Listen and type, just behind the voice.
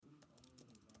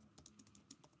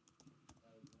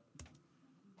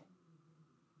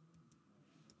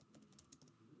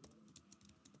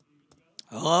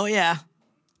Oh, yeah.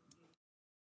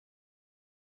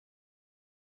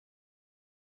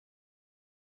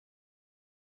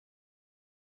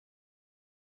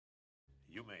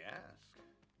 You may ask,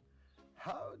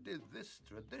 how did this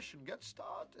tradition get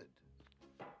started?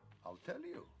 I'll tell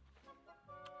you.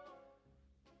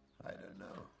 I don't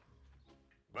know.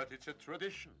 But it's a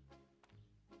tradition.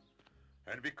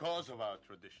 And because of our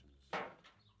traditions,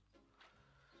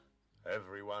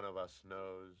 every one of us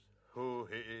knows who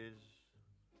he is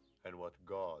and what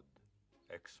God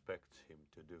expects him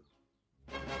to do.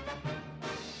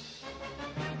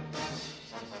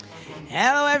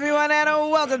 Hello, everyone, and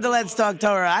welcome to Let's Talk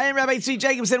Torah. I am Rabbi Tzvi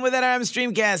Jacobson with NRM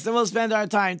Streamcast, and we'll spend our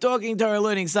time talking Torah,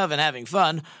 learning stuff, and having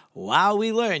fun while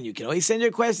we learn. You can always send your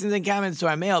questions and comments to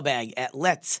our mailbag at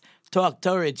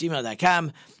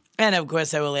letstalktorah@gmail.com, and of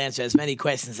course, I will answer as many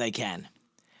questions as I can.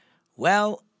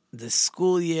 Well, the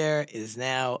school year is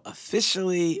now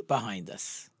officially behind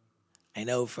us. I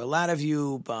know for a lot of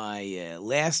you by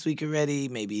last week already,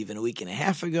 maybe even a week and a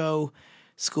half ago,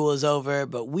 school is over,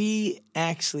 but we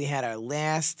actually had our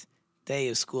last day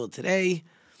of school today.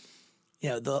 You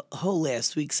know, the whole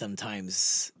last week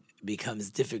sometimes becomes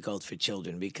difficult for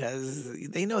children because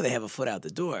they know they have a foot out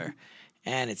the door,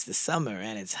 and it's the summer,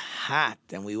 and it's hot,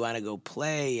 and we want to go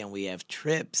play, and we have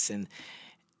trips, and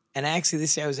actually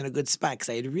this year I was in a good spot because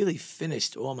I had really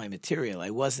finished all my material. I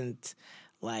wasn't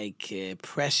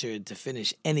pressured to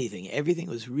finish anything. Everything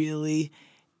was really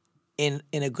in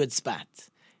a good spot.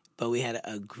 But we had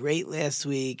a great last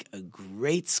week, a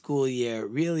great school year,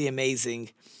 really amazing.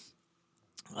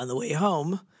 On the way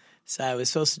home, so I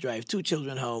was supposed to drive two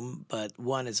children home, but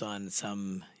one is on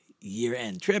some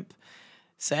year-end trip.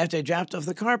 So after I dropped off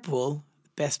the carpool, the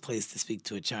best place to speak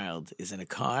to a child is in a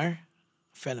car.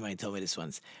 A friend of mine told me this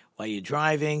once. While you're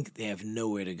driving, they have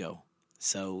nowhere to go.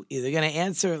 So either going to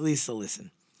answer or at least to listen.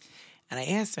 And I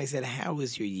asked him, I said, how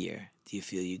was your year? Do you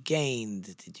feel you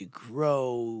gained? Did you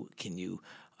grow?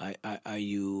 Are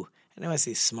you, I don't want to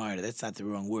say smarter, that's not the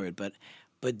wrong word, but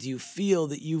do you feel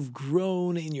that you've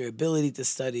grown in your ability to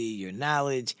study, your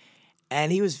knowledge?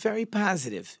 And he was very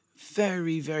positive,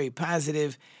 very, very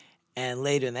positive. And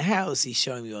later in the house, he's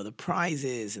showing me all the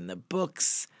prizes and the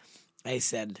books. I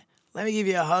said, let me give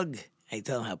you a hug. I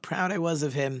told him how proud I was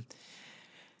of him.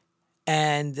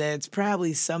 And it's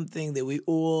probably something that we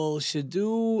all should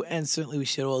do, and certainly we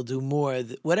should all do more.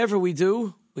 Whatever we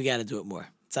do, we got to do it more.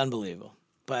 It's unbelievable.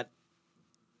 But,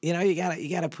 you know, you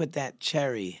gotta put that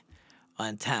cherry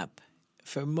on top.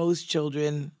 For most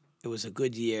children, it was a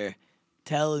good year.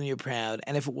 Tell them you're proud.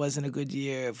 And if it wasn't a good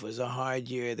year, if it was a hard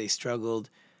year, they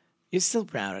struggled, you're still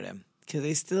proud of them because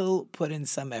they still put in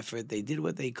some effort. They did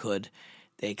what they could.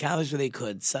 They accomplished what they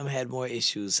could. Some had more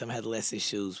issues. Some had less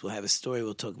issues. We'll have a story.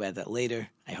 We'll talk about that later.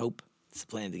 I hope. It's the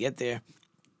plan to get there.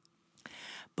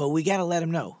 But we got to let them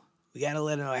know. We got to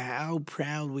let them know how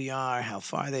proud we are, how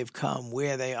far they've come,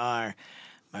 where they are.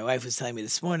 My wife was telling me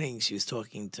this morning, she was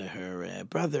talking to her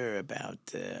brother about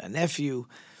a nephew.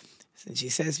 And she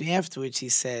says to me afterwards, she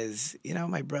says, you know,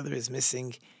 my brother is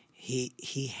missing.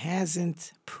 He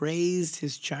hasn't praised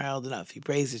his child enough. He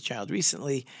praised his child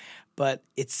recently, but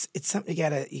it's something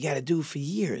you gotta do for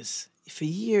years. For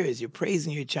years, you're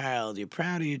praising your child. You're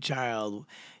proud of your child.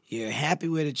 You're happy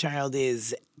where the child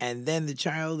is, and then the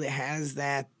child has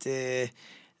that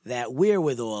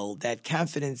wherewithal, that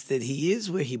confidence that he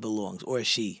is where he belongs, or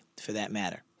she, for that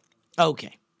matter.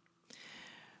 Okay.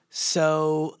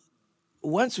 So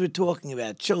once we're talking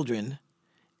about children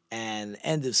and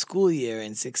end of school year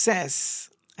and success,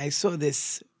 I saw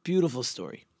this beautiful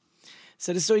story.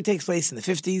 So the story takes place in the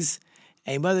 50s.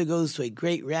 A mother goes to a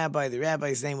great rabbi. The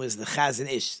rabbi's name was the Chazon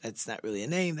Ish. That's not really a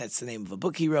name. That's the name of a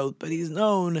book he wrote, but he's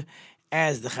known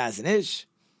as the Chazon Ish.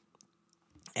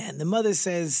 And the mother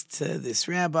says to this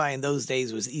rabbi, in those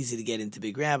days it was easy to get into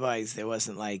big rabbis. There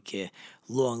wasn't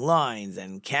long lines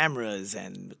and cameras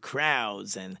and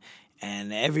crowds and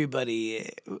everybody.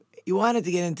 You wanted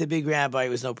to get into big rabbi, it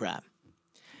was no problem.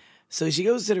 So she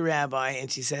goes to the rabbi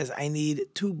and she says, I need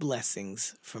 2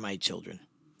 blessings for my children.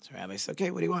 So the rabbi says,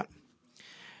 okay, what do you want?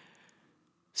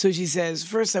 So she says,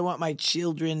 first, I want my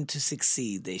children to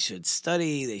succeed. They should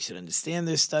study. They should understand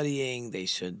their studying. They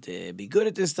should be good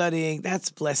at their studying. That's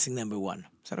blessing number 1. I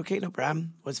said, okay, no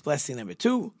problem. What's blessing number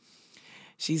 2?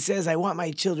 She says, I want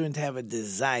my children to have a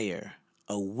desire,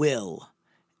 a will,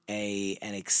 an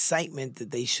excitement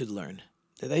that they should learn,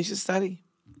 that they should study.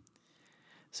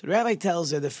 So the rabbi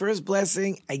tells her, the first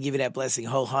blessing, I give you that blessing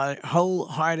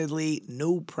wholeheartedly,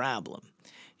 no problem.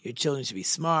 Your children should be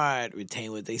smart,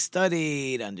 retain what they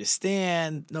studied,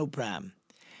 understand, no problem.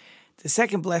 The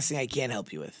second blessing I can't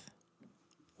help you with.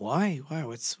 Why? Why?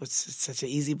 What's such an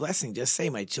easy blessing? Just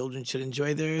say, my children should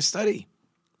enjoy their study.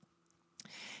 He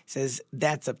says,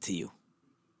 that's up to you.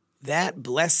 That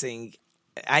blessing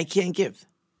I can't give.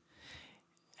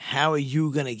 How are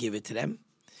you going to give it to them?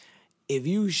 If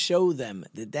you show them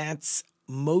that that's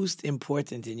most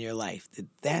important in your life, that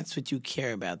that's what you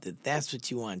care about, that that's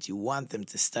what you want them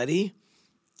to study,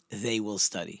 they will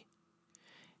study.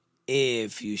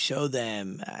 If you show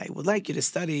them, I would like you to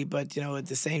study, but at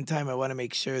the same time, I want to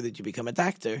make sure that you become a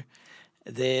doctor,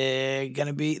 they're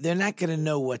not going to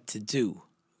know what to do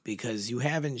because you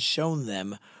haven't shown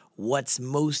them what's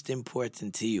most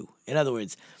important to you. In other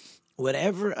words,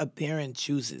 whatever a parent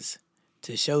chooses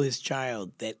to show his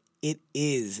child that it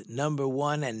is number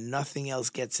one and nothing else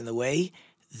gets in the way,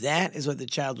 that is what the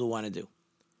child will want to do.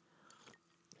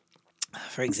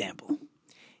 For example,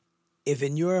 if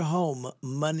in your home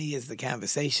money is the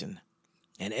conversation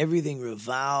and everything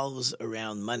revolves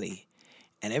around money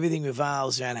and everything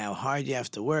revolves around how hard you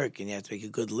have to work and you have to make a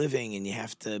good living and you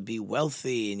have to be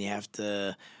wealthy and you have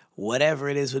to whatever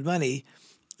it is with money,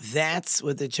 that's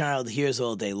what the child hears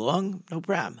all day long, no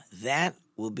problem. That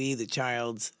will be the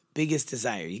child's biggest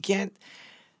desire. You can't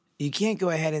go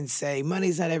ahead and say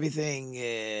money's not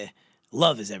everything,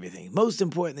 love is everything. Most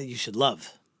important that you should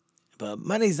love. But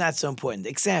money's not so important,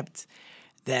 except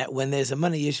that when there's a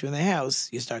money issue in the house,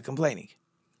 you start complaining.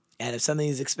 And if something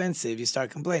is expensive, you start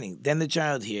complaining. Then the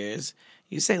child hears,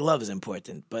 you say love is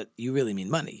important, but you really mean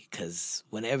money, because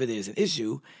whenever there's an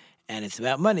issue and it's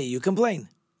about money, you complain.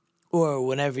 Or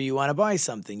whenever you want to buy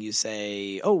something, you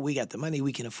say, oh, we got the money,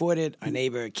 we can afford it, our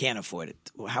neighbor can't afford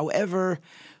it. However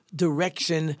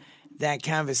direction that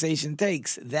conversation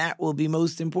takes, that will be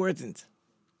most important.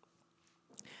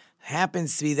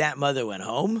 Happens to be that mother went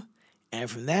home, and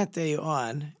from that day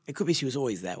on, it could be she was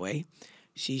always that way,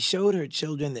 she showed her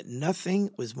children that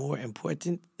nothing was more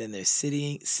important than their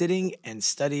sitting and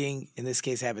studying. In this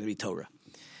case, happened to be Torah.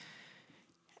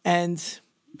 And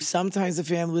sometimes the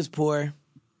family was poor.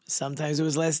 Sometimes there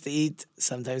was less to eat.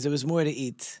 Sometimes there was more to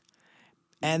eat.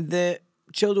 And the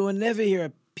children would never hear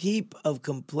a peep of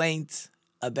complaint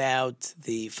about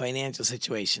the financial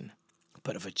situation.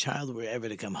 But if a child were ever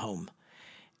to come home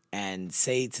and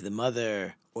say to the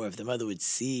mother, or if the mother would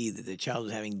see that the child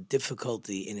was having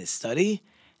difficulty in his study,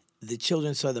 the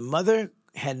children saw the mother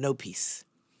had no peace.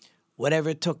 Whatever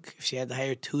it took, if she had to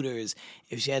hire tutors,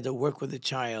 if she had to work with a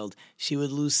child, she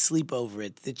would lose sleep over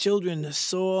it. The children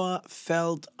saw,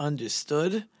 felt,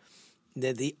 understood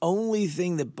that the only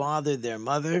thing that bothered their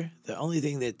mother, the only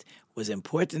thing that was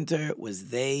important to her, was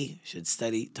they should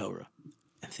study Torah.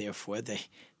 And therefore,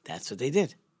 that's what they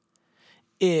did.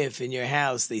 If in your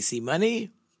house they see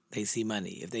money, they see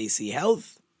money. If they see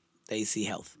health, they see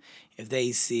health. If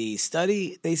they see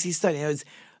study, they see study. In other words,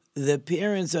 the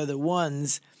parents are the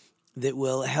ones that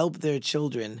will help their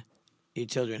children, your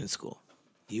children in school.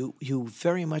 You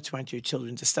very much want your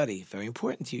children to study. Very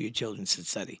important to you, your children should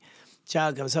study.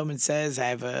 Child comes home and says,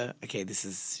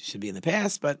 should be in the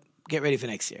past, but get ready for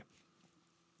next year.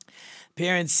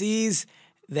 Parent sees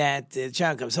that the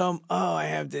child comes home, I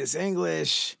have this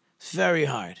English, it's very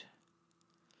hard.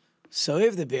 So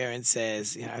if the parent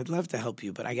says, I'd love to help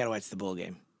you, but I got to watch the ball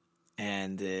game.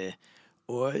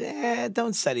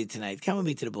 Don't study tonight. Come with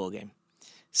me to the ball game.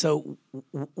 So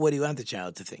what do you want the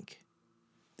child to think?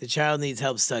 The child needs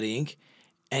help studying,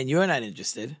 and you're not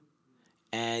interested,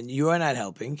 and you're not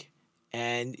helping,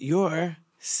 and you're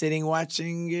sitting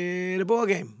watching the ball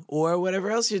game or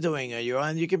whatever else you're doing, or you're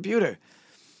on your computer.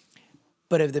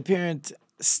 But if the parent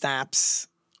stops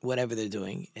whatever they're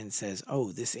doing and says,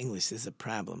 this English is a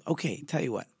problem. Okay, tell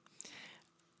you what.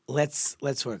 Let's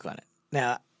work on it.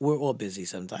 Now, we're all busy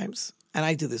sometimes, and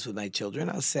I do this with my children.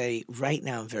 I'll say, right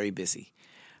now I'm very busy.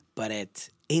 But at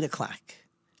 8 o'clock,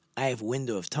 I have a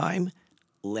window of time.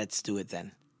 Let's do it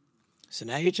then. So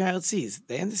now your child sees.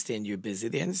 They understand you're busy.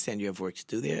 They understand you have work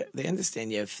to do. They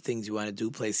understand you have things you want to do,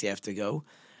 place you have to go.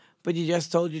 But you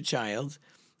just told your child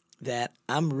that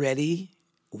I'm ready,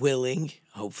 willing,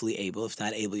 hopefully able. If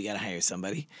not able, you got to hire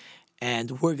somebody.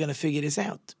 And we're going to figure this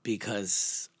out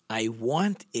because I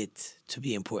want it to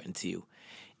be important to you.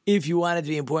 If you want it to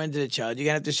be important to the child, you're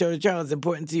going to have to show the child it's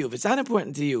important to you. If it's not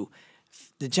important to you,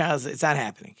 it's not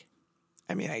happening.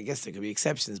 I mean, I guess there could be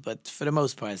exceptions, but for the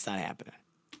most part, it's not happening.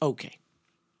 Okay.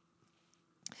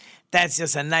 That's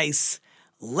just a nice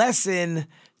lesson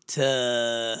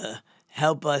to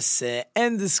help us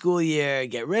end the school year,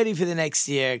 get ready for the next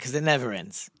year, because it never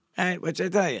ends. All right, which I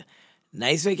tell you,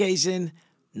 nice vacation,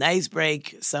 nice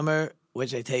break. Summer,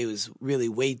 which I tell you is really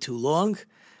way too long.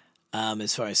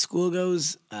 As far as school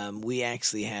goes, we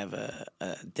actually have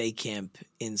a day camp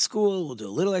in school. We'll do a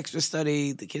little extra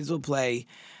study. The kids will play.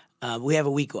 We have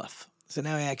a week off. So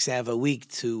now I actually have a week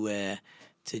to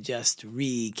just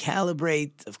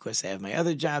recalibrate. Of course, I have my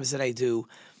other jobs that I do.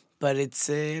 But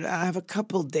I have a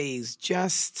couple days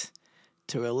just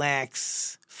to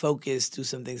relax, focus, do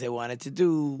some things I wanted to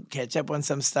do, catch up on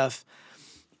some stuff.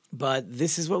 But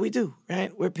this is what we do,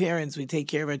 right? We're parents. We take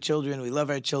care of our children. We love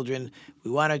our children.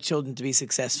 We want our children to be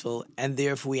successful. And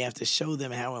therefore, we have to show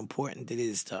them how important it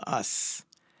is to us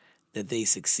that they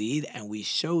succeed. And we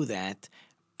show that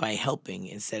by helping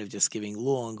instead of just giving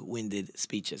long-winded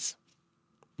speeches.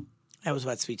 That was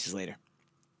about speeches later.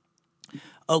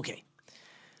 Okay.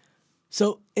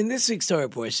 So in this week's Torah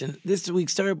portion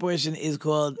is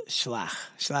called Shlach.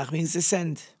 Shlach means to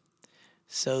send.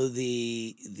 So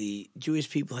the Jewish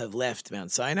people have left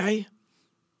Mount Sinai.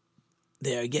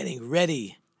 They are getting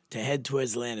ready to head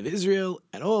towards the land of Israel,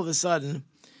 and all of a sudden,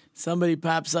 somebody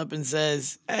pops up and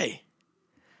says, hey,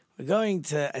 we're going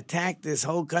to attack this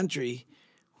whole country.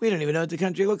 We don't even know what the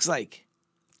country looks like.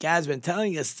 God's been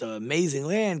telling us it's an amazing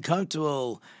land,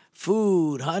 comfortable,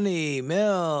 food, honey,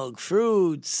 milk,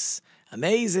 fruits,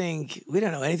 amazing. We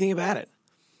don't know anything about it.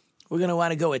 We're going to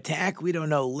want to go attack. We don't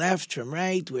know left from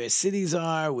right, where cities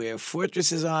are, where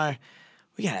fortresses are.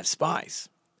 We got to have spies.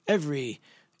 Every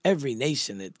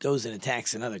nation that goes and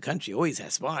attacks another country always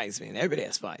has spies. I mean, everybody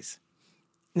has spies.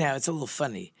 Now, it's a little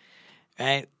funny,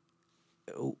 right?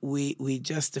 We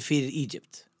just defeated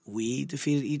Egypt. We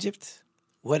defeated Egypt?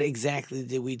 What exactly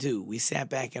did we do? We sat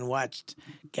back and watched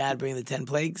God bring the 10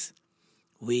 plagues.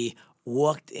 We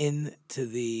walked into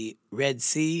the Red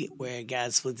Sea where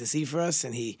God split the sea for us,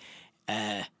 and he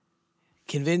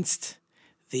convinced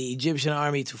the Egyptian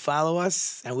army to follow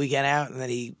us, and we got out, and then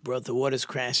he brought the waters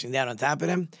crashing down on top of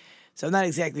them. So I'm not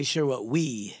exactly sure what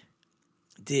we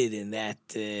did in that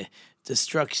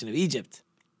destruction of Egypt.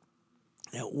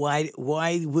 Now, why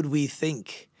would we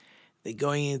think that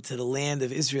going into the land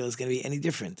of Israel is going to be any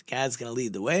different? God's going to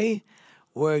lead the way.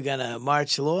 We're going to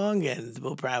march along, and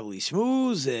we'll probably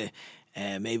schmooze.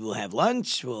 Maybe we'll have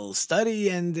lunch, we'll study,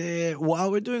 and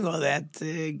while we're doing all that,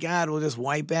 God will just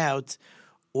wipe out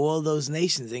all those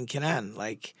nations in Canaan.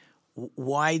 Like,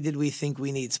 why did we think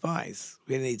we need spies?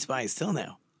 We didn't need spies till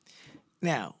now.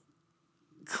 Now,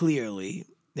 clearly,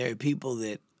 there are people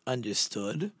that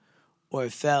understood or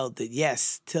felt that,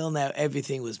 yes, till now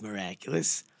everything was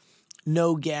miraculous.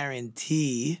 No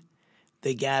guarantee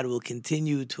that God will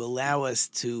continue to allow us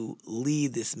to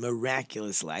lead this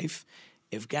miraculous life.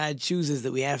 If God chooses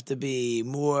that we have to be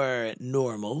more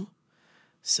normal,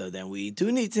 so then we do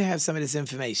need to have some of this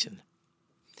information.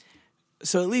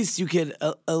 So at least you could,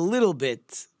 a little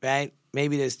bit, right?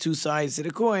 Maybe there's two sides to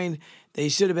the coin. They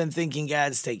should have been thinking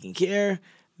God's taking care.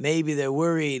 Maybe they're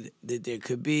worried that there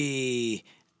could be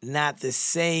not the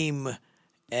same,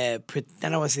 I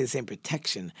don't want to say the same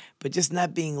protection, but just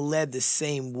not being led the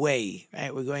same way,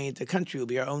 right? We're going into a country, we'll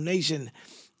be our own nation.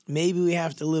 Maybe we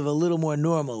have to live a little more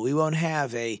normal. We won't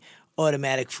have a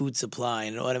automatic food supply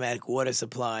and an automatic water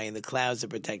supply and the clouds to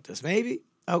protect us. Maybe.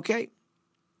 Okay.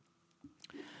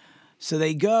 So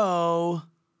they go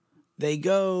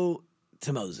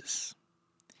to Moses.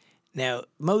 Now,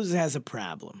 Moses has a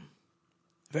problem.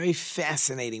 A very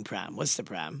fascinating problem. What's the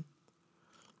problem?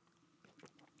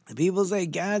 The people say,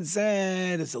 God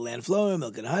said it's a land flowing,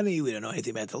 milk and honey. We don't know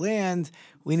anything about the land.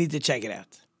 We need to check it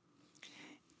out.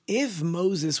 If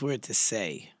Moses were to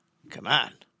say, come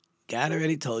on, God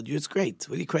already told you it's great.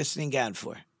 What are you questioning God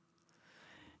for?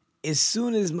 As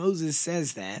soon as Moses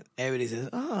says that, everybody says,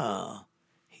 oh,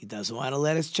 he doesn't want to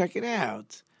let us check it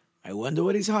out. I wonder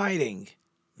what he's hiding.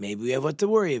 Maybe we have what to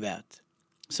worry about.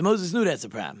 So Moses knew that's a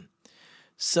problem.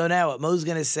 So now what? Moses is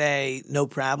going to say, no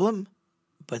problem,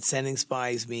 but sending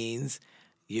spies means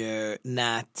you're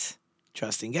not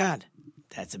trusting God.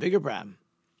 That's a bigger problem.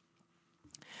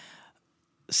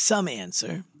 Some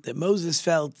answer that Moses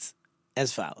felt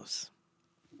as follows.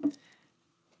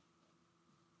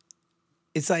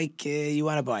 It's like you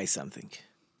want to buy something.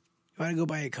 You want to go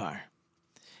buy a car.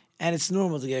 And it's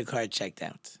normal to get a car checked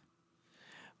out.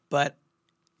 But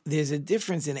there's a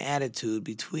difference in attitude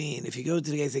between, if you go to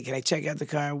the guy and say, can I check out the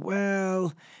car?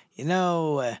 Well,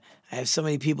 I have so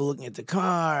many people looking at the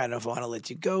car. I don't know if I want to let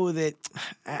you go with it.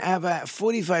 I have a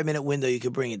 45-minute window you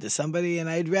could bring it to somebody, and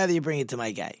I'd rather you bring it to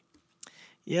my guy.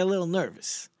 You're a little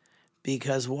nervous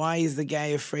because why is the guy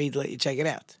afraid to let you check it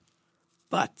out?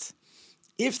 But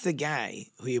if the guy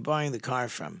who you're buying the car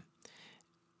from,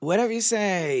 whatever you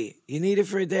say, you need it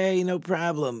for a day, no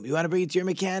problem. You want to bring it to your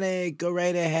mechanic, go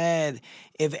right ahead.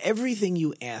 If everything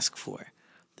you ask for,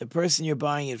 the person you're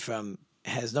buying it from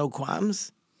has no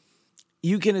qualms,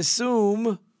 you can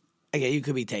assume, okay, you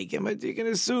could be taken, but you can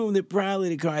assume that probably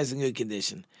the car is in good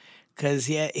condition because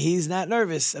he's not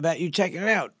nervous about you checking it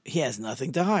out. He has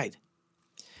nothing to hide.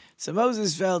 So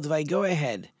Moses felt, if I go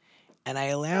ahead and I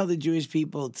allow the Jewish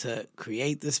people to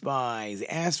create the spies,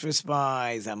 ask for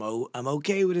spies, I'm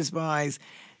okay with the spies,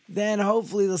 then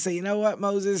hopefully they'll say, you know what,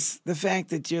 Moses, the fact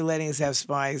that you're letting us have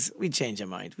spies, we change our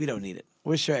mind. We don't need it.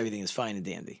 We're sure everything is fine and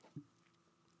dandy.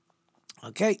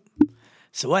 Okay,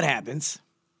 so what happens?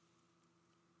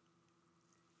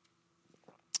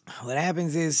 What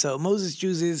happens is, so Moses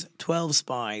chooses 12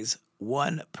 spies,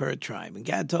 one per tribe. And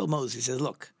God told Moses, he says,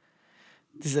 look,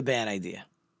 this is a bad idea.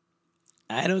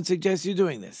 I don't suggest you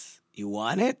doing this. You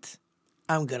want it?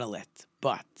 I'm going to let.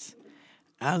 But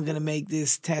I'm going to make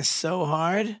this test so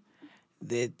hard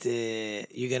that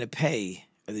you're going to pay,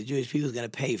 or the Jewish people are going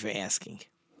to pay for asking.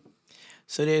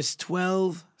 So there's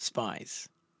 12 spies.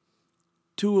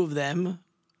 2 of them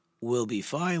will be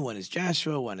fine. One is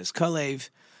Joshua, one is Kalev.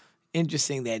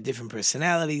 Interesting, they had different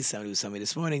personalities. Somebody was telling me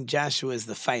this morning, Joshua is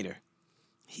the fighter.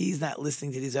 He's not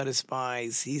listening to these other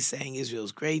spies. He's saying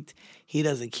Israel's great. He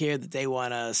doesn't care that they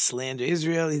want to slander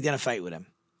Israel. He's going to fight with them.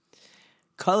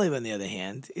 Kalev, on the other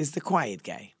hand, is the quiet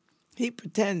guy. He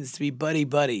pretends to be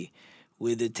buddy-buddy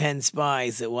with the 10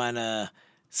 spies that want to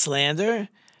slander,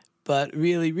 but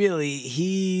really,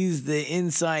 he's the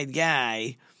inside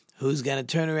guy who's going to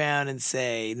turn around and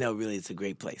say, no, really, it's a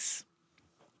great place.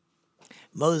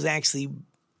 Moses actually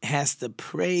has to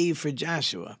pray for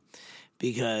Joshua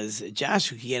because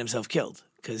Joshua could get himself killed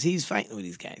because he's fighting with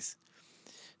these guys.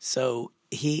 So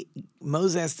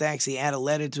Moses has to actually add a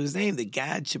letter to his name that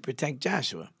God should protect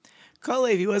Joshua.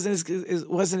 Kalev, he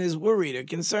wasn't as worried or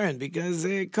concerned because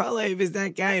Kalev is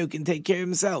that guy who can take care of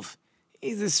himself. I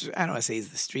don't want to say he's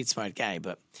the street smart guy,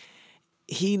 but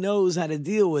he knows how to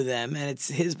deal with them, and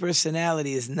his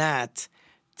personality is not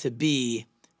to be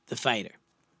the fighter.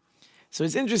 So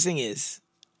what's interesting is,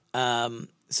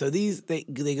 so they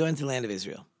go into the land of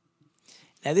Israel.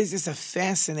 Now, this is a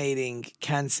fascinating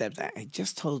concept. I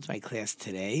just told my class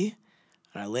today,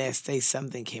 on our last day,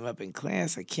 something came up in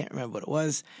class. I can't remember what it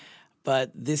was, but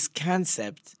this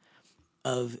concept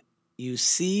of you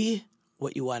see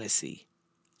what you want to see.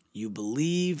 You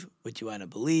believe what you want to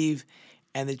believe,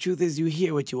 and the truth is you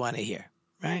hear what you want to hear,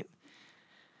 right?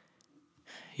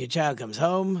 Your child comes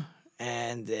home,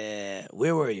 and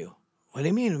where were you? What do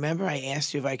you mean? Remember I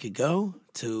asked you if I could go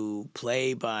to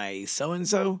play by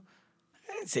so-and-so?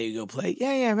 I didn't say you go play.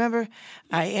 Yeah, remember?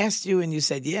 I asked you and you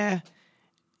said yeah.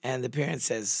 And the parent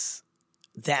says,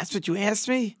 that's what you asked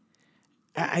me?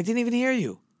 I didn't even hear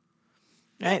you.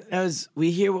 Right?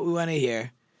 We hear what we want to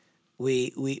hear.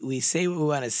 We say what we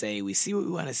want to say. We see what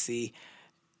we want to see.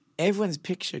 Everyone's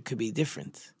picture could be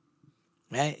different.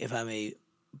 Right? If I'm a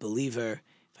believer,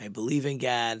 if I believe in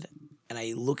God, and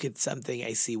I look at something,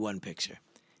 I see one picture.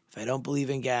 If I don't believe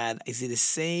in God, I see the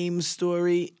same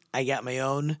story. I got my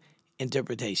own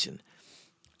interpretation.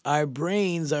 Our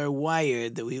brains are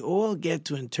wired that we all get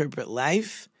to interpret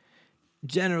life,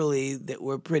 generally, that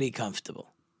we're pretty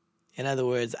comfortable. In other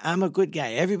words, I'm a good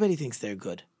guy. Everybody thinks they're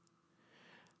good.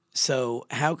 So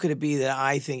how could it be that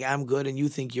I think I'm good and you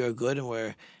think you're good and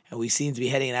we seem to be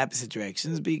heading in opposite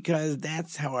directions? Because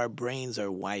that's how our brains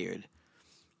are wired.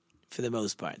 For the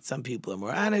most part. Some people are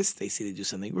more honest. They see they do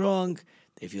something wrong.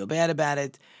 They feel bad about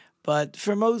it. But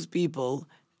for most people,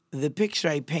 the picture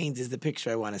I paint is the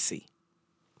picture I want to see.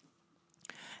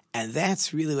 And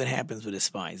that's really what happens with the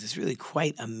spies. It's really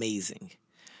quite amazing.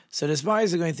 So the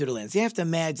spies are going through the land. So you have to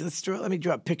imagine, let me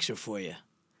draw a picture for you.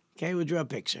 Okay, we'll draw a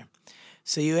picture.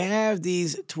 So you have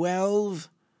these 12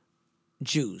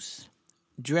 Jews,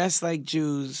 dressed like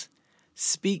Jews,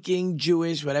 speaking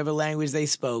Jewish, whatever language they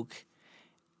spoke.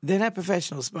 They're not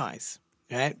professional spies,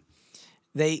 right?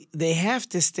 They have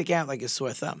to stick out like a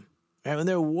sore thumb, right? When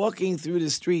they're walking through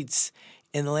the streets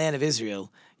in the land of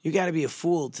Israel, you got to be a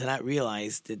fool to not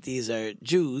realize that these are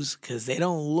Jews because they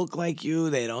don't look like you,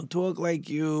 they don't talk like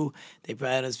you, they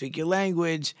probably don't speak your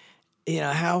language. You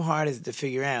know, how hard is it to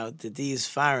figure out that these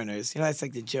foreigners, that's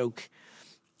like the joke,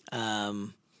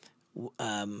 it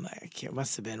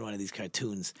must have been one of these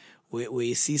cartoons where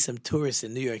you see some tourists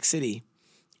in New York City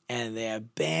and they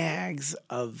have bags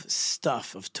of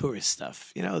stuff, of tourist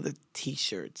stuff. The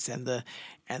T-shirts and the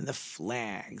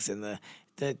flags and the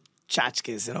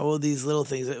tchotchkes and all these little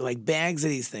things, like bags of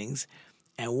these things.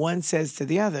 And one says to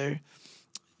the other,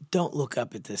 don't look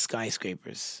up at the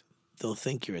skyscrapers. They'll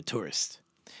think you're a tourist.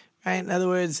 Right? In other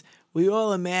words, we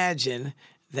all imagine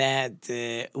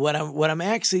that what I'm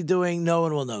actually doing, no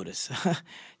one will notice.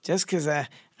 Just because I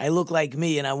look like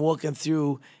me and I'm walking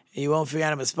through, you won't figure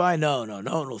out I'm a spy? No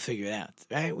one will figure it out,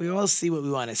 right? We all see what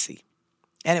we want to see.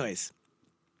 Anyways,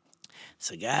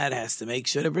 so God has to make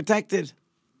sure to protect it.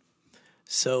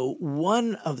 So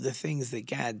one of the things that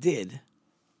God did,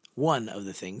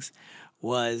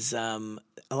 was a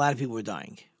lot of people were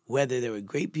dying. Whether there were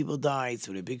great people died,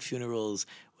 so there were big funerals,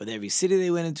 whether every city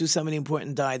they went into, somebody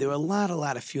important died, there were a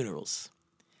lot of funerals.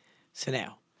 So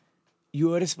now,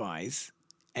 you are the spies,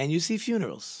 and you see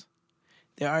funerals.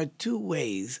 There are two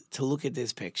ways to look at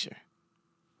this picture.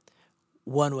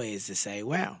 One way is to say,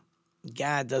 wow,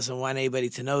 God doesn't want anybody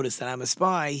to notice that I'm a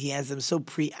spy. He has them so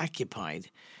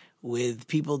preoccupied with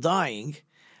people dying,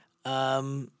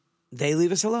 they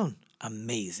leave us alone.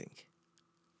 Amazing.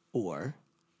 Or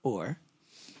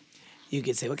you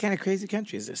could say, what kind of crazy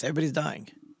country is this? Everybody's dying.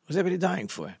 What's everybody dying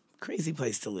for? Crazy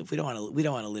place to live. We don't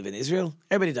want to live in Israel.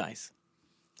 Everybody dies.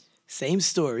 Same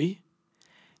story.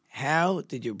 How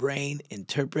did your brain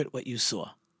interpret what you saw?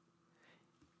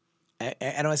 I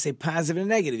don't want to say positive and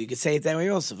negative. You could say it that way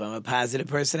also. If I'm a positive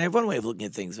person, I have one way of looking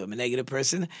at things. If I'm a negative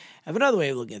person, I have another way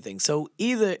of looking at things. So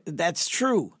either that's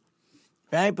true,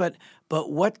 right? But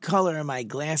what color are my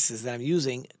glasses that I'm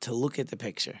using to look at the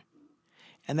picture?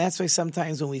 And that's why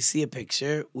sometimes when we see a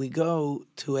picture, we go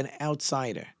to an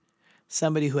outsider,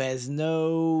 somebody who has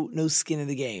no skin in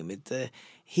the game.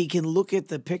 He can look at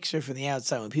the picture from the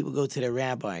outside. When people go to their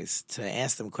rabbis to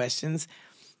ask them questions,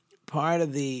 part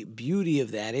of the beauty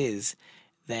of that is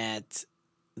that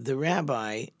the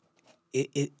rabbi,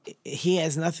 he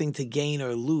has nothing to gain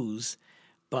or lose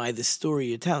by the story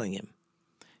you're telling him.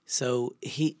 So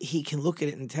he can look at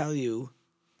it and tell you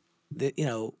that,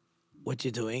 what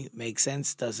you're doing makes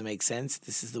sense, doesn't make sense,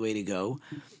 this is the way to go,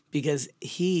 because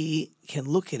he can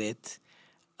look at it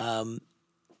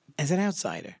as an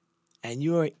outsider. And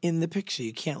you're in the picture.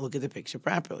 You can't look at the picture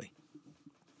properly.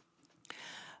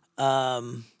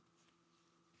 So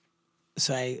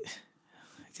I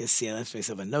just I left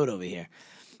myself a note over here.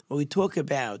 What we talk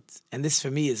about, and this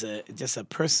for me is just a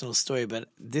personal story, but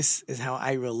this is how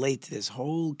I relate to this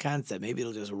whole concept. Maybe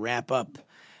it'll just wrap up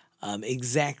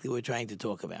exactly what we're trying to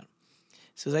talk about.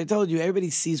 So as I told you, everybody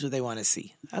sees what they want to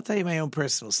see. I'll tell you my own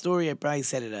personal story. I probably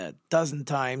said it a dozen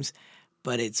times,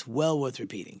 but it's well worth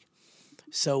repeating.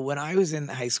 So when I was in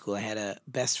high school, I had a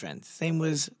best friend. His name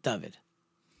was David.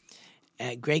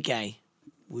 A great guy.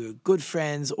 We were good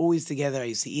friends, always together. I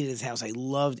used to eat at his house. I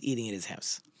loved eating at his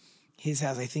house. His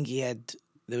house, I think there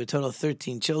were a total of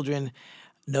 13 children.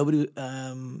 Nobody,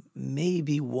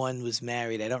 maybe one was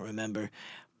married. I don't remember.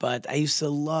 But I used to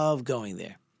love going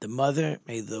there. The mother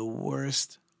made the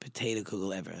worst potato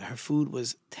kugel ever. Her food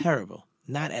was terrible,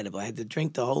 not edible. I had to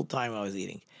drink the whole time I was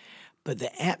eating. But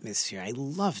the atmosphere, I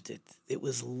loved it. It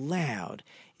was loud.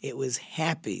 It was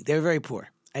happy. They were very poor.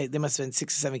 There must have been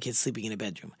 6 or 7 kids sleeping in a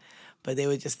bedroom. But they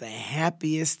were just the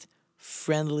happiest,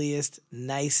 friendliest,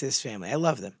 nicest family. I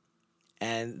loved them.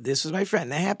 And this was my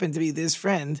friend. That happened to be this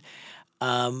friend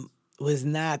was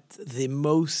not the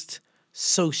most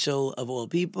social of all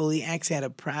people. He actually had a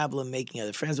problem making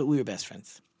other friends, but we were best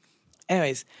friends.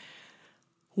 Anyways,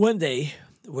 one day,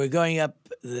 we're going up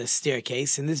the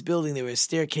staircase. In this building, there were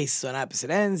staircases on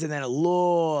opposite ends and then a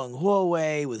long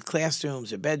hallway with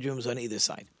classrooms or bedrooms on either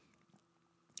side.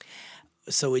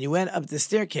 So when you went up the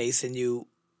staircase and you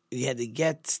had to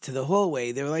get to the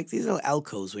hallway, there were like these little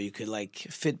alcoves where you could like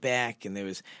fit back, and there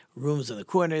was rooms on the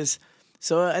corners.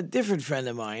 So a different friend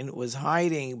of mine was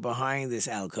hiding behind this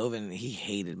alcove, and he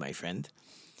hated my friend.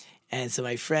 And so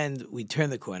my friend, we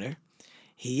turned the corner.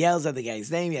 He yells out the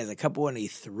guy's name. He has a cup of water, and he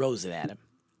throws it at him.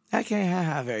 Okay,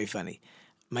 haha, very funny.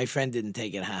 My friend didn't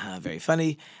take it, haha, very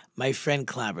funny. My friend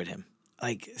clobbered him,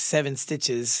 like 7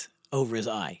 stitches over his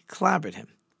eye, clobbered him.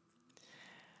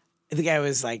 The guy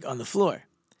was like on the floor.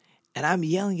 And I'm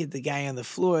yelling at the guy on the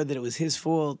floor that it was his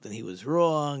fault and he was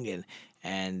wrong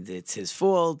and it's his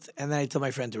fault. And then I told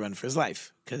my friend to run for his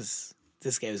life because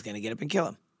this guy was going to get up and kill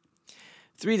him.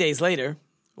 3 days later,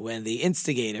 when the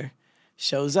instigator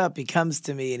shows up, he comes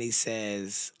to me and he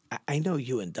says, I know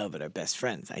you and David are best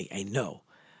friends. I know.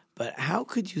 But how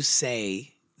could you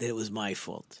say that it was my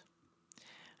fault?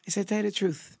 I said, tell you the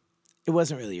truth. It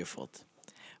wasn't really your fault.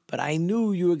 But I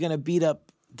knew you were going to beat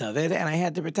up David and I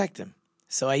had to protect him.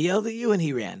 So I yelled at you and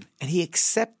he ran. And he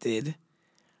accepted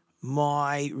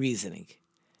my reasoning.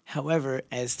 However,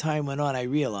 as time went on, I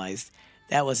realized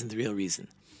that wasn't the real reason.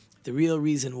 The real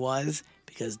reason was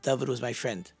because David was my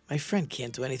friend. My friend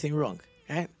can't do anything wrong,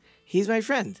 right? He's my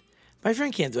friend. My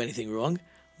friend can't do anything wrong.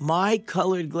 My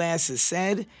colored glasses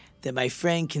said that my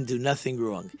friend can do nothing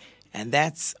wrong. And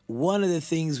that's one of the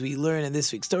things we learn in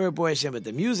this week's Torah portion, but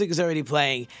the music is already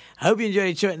playing. I hope you enjoyed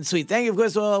it short and sweet. Thank you, of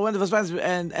course, to all our wonderful sponsors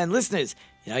and listeners.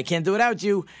 You know, I can't do it without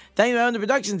you. Thank you to the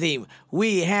production team.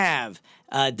 We have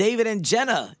David and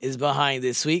Jenna is behind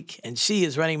this week, and she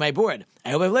is running my board. I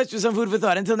hope I've left you some food for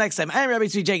thought. Until next time, I'm Rabbi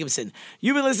Tzvi Jacobson.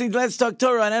 You've been listening to Let's Talk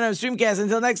Torah on NM Streamcast.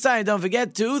 Until next time, don't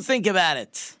forget to think about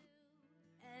it.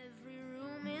 Every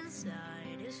room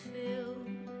inside is filled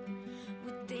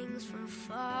with things from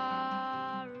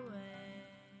far away.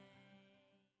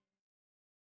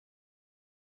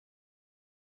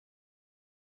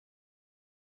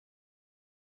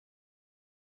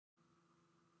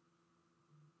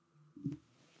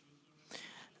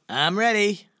 I'm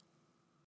ready.